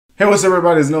Hey, what's up,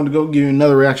 everybody? It's known to go give you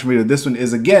another reaction video. This one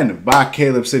is again by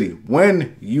Caleb City.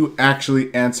 When you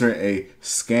actually answer a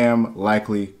scam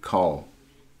likely call.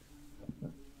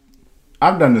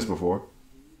 I've done this before,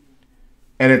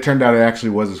 and it turned out it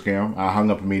actually was a scam. I hung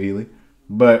up immediately,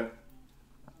 but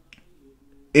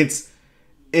it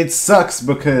sucks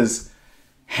because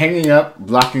hanging up,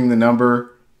 blocking the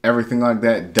number, everything like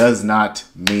that does not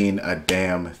mean a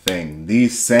damn thing.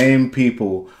 These same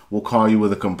people will call you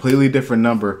with a completely different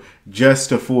number just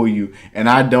to fool you, and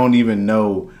I don't even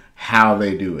know how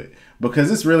they do it, because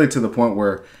it's really to the point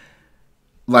where,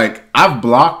 like, I've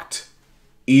blocked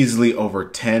easily over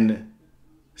 10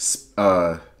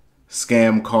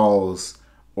 scam calls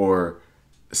or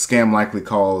scam likely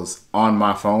calls on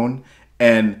my phone,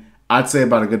 and I'd say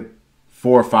about a good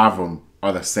 4 or 5 of them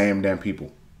are the same damn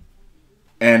people.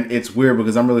 And it's weird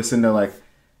because I'm really sitting there like,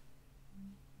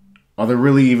 are there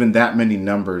really even that many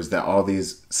numbers that all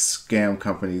these scam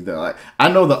companies that, like,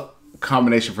 I know the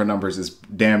combination for numbers is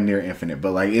damn near infinite,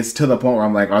 but like, it's to the point where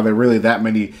I'm like, are there really that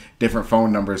many different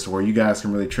phone numbers to where you guys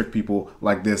can really trick people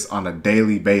like this on a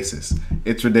daily basis?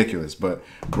 It's ridiculous. But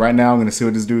right now I'm going to see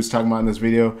what this dude's talking about in this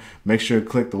video. Make sure to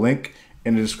click the link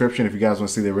in the description if you guys want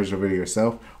to see the original video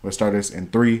yourself. We'll start this in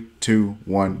 3, 2,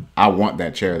 1. I want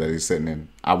that chair that he's sitting in.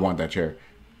 I want that chair.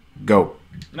 Go.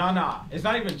 Nah. It's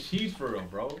not even cheese for real,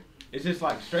 bro. It's just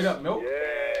like straight up milk.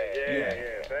 Yeah.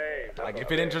 Thanks. Like, if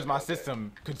it enters my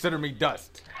system, consider me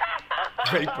dust.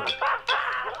 Vapor.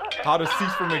 How to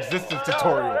cease from existence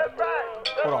tutorial.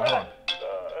 Hold on.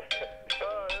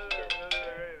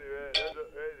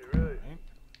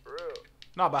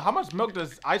 Nah, but how much milk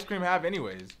does ice cream have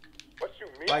anyways? What you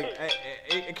mean? Like,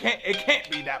 it can't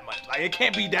be that much. Like, it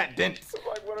can't be that dense. It's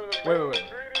like one of the Wait.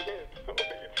 ingredients.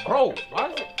 Bro, why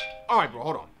is it? Alright, bro,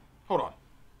 hold on.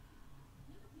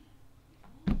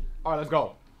 Alright, let's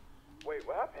go. Wait,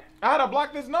 what happened? I had to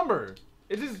block this number.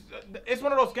 It's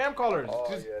one of those scam callers. Oh,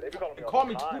 Just yeah, they be calling me call all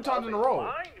me the 2 time. times in a How do row.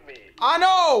 they find me? I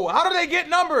know. How do they get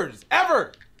numbers?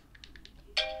 Ever?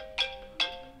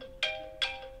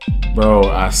 Bro,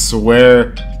 I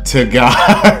swear to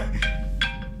God.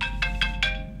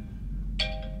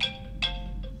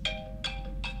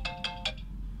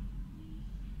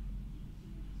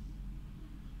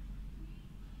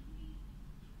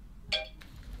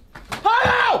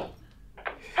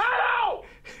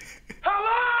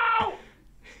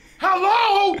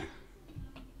 Hello?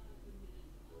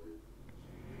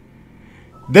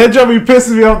 That joke be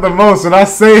pissing me off the most when I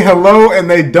say hello and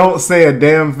they don't say a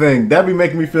damn thing. That be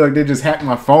making me feel like they just hacked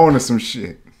my phone or some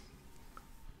shit.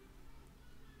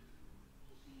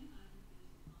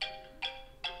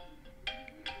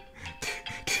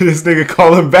 Did this nigga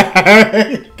call him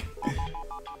back?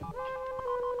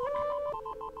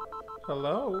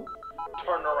 Hello?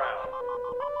 Turn around.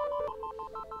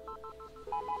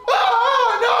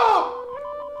 Oh,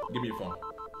 no! Give me your phone.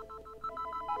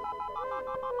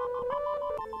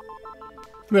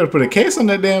 You better put a case on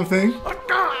that damn thing.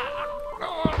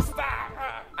 Oh, stop.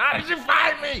 How did you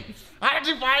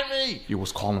find me? You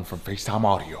was calling from FaceTime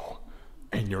audio,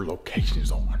 and your location is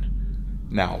on.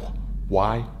 Now,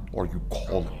 why are you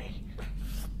calling me?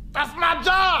 That's my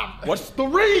job. What's the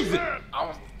reason?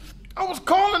 I was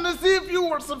calling to see if you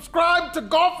were subscribed to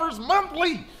Golfers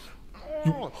Monthly.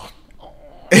 You called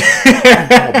me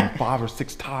 5 or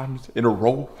 6 times in a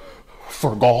row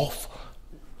for golf.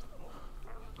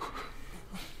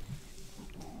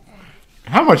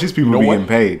 How much these people You know be what? getting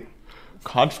paid?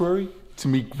 Contrary to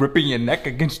me gripping your neck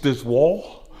against this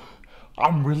wall,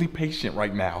 I'm really patient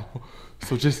right now.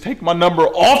 So just take my number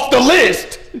off the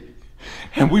list,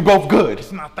 and we both good.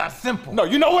 It's not that simple. No,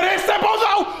 you know what is simple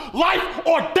though? Life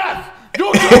or death.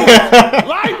 You choose.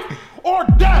 Life or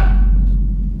death.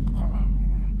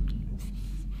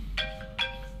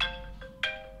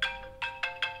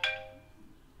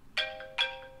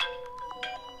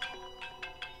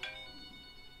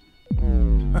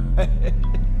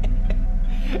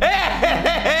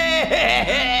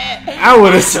 I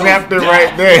would have snapped it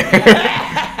right there.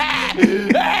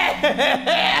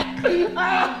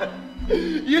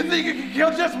 You think you can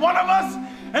kill just one of us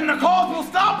and the calls will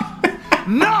stop?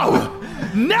 No!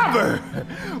 Never!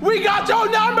 We got your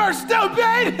number,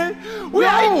 stupid! We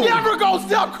ain't never gonna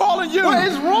stop calling you! What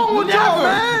is wrong with y'all,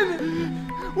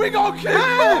 man? We gonna keep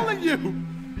calling you!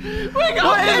 We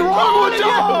gonna keep calling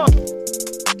you!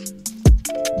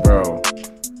 Bro.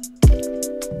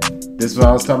 This is what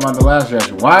I was talking about in the last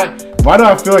reaction. Why do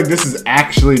I feel like this is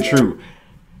actually true?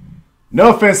 No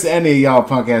offense to any of y'all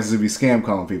punk asses who be scam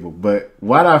calling people, but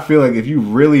why do I feel like if you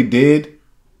really did,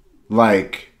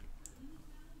 like,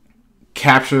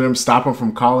 capture them, stop them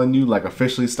from calling you, like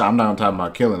officially stop, I'm not talking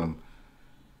about killing them.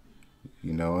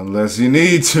 You know, unless you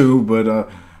need to, but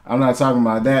I'm not talking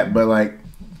about that. But like,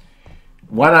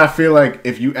 why do I feel like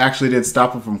if you actually did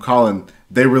stop them from calling,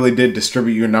 they really did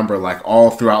distribute your number like all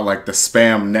throughout like the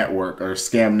spam network or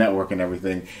scam network and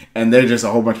everything, and they're just a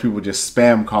whole bunch of people just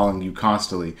spam calling you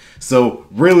constantly. So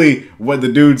really, what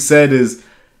the dude said is,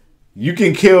 you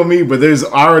can kill me, but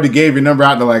I already gave your number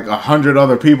out to like 100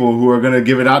 other people who are gonna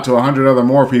give it out to 100 other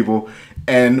more people,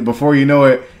 and before you know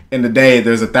it, in the day,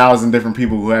 there's 1,000 different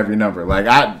people who have your number. Like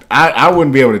I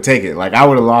wouldn't be able to take it. Like I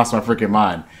would have lost my freaking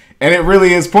mind. And it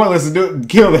really is pointless to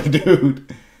kill that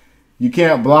dude. You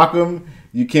can't block them.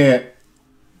 You can't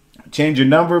change your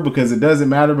number because it doesn't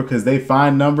matter because they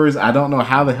find numbers. I don't know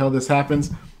how the hell this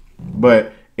happens,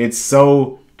 but it's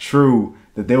so true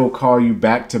that they will call you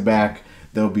back to back.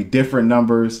 There'll be different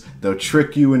numbers. They'll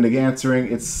trick you into answering.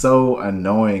 It's so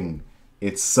annoying.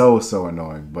 It's so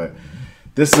annoying. But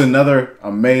this is another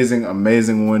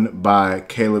amazing one by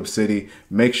Caleb City.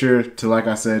 Make sure to, like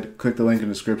I said, click the link in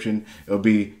the description. It'll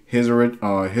be his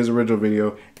original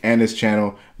video and his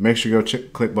channel. Make sure you go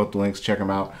click both the links. Check them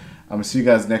out. I'm going to see you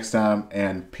guys next time,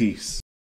 and peace.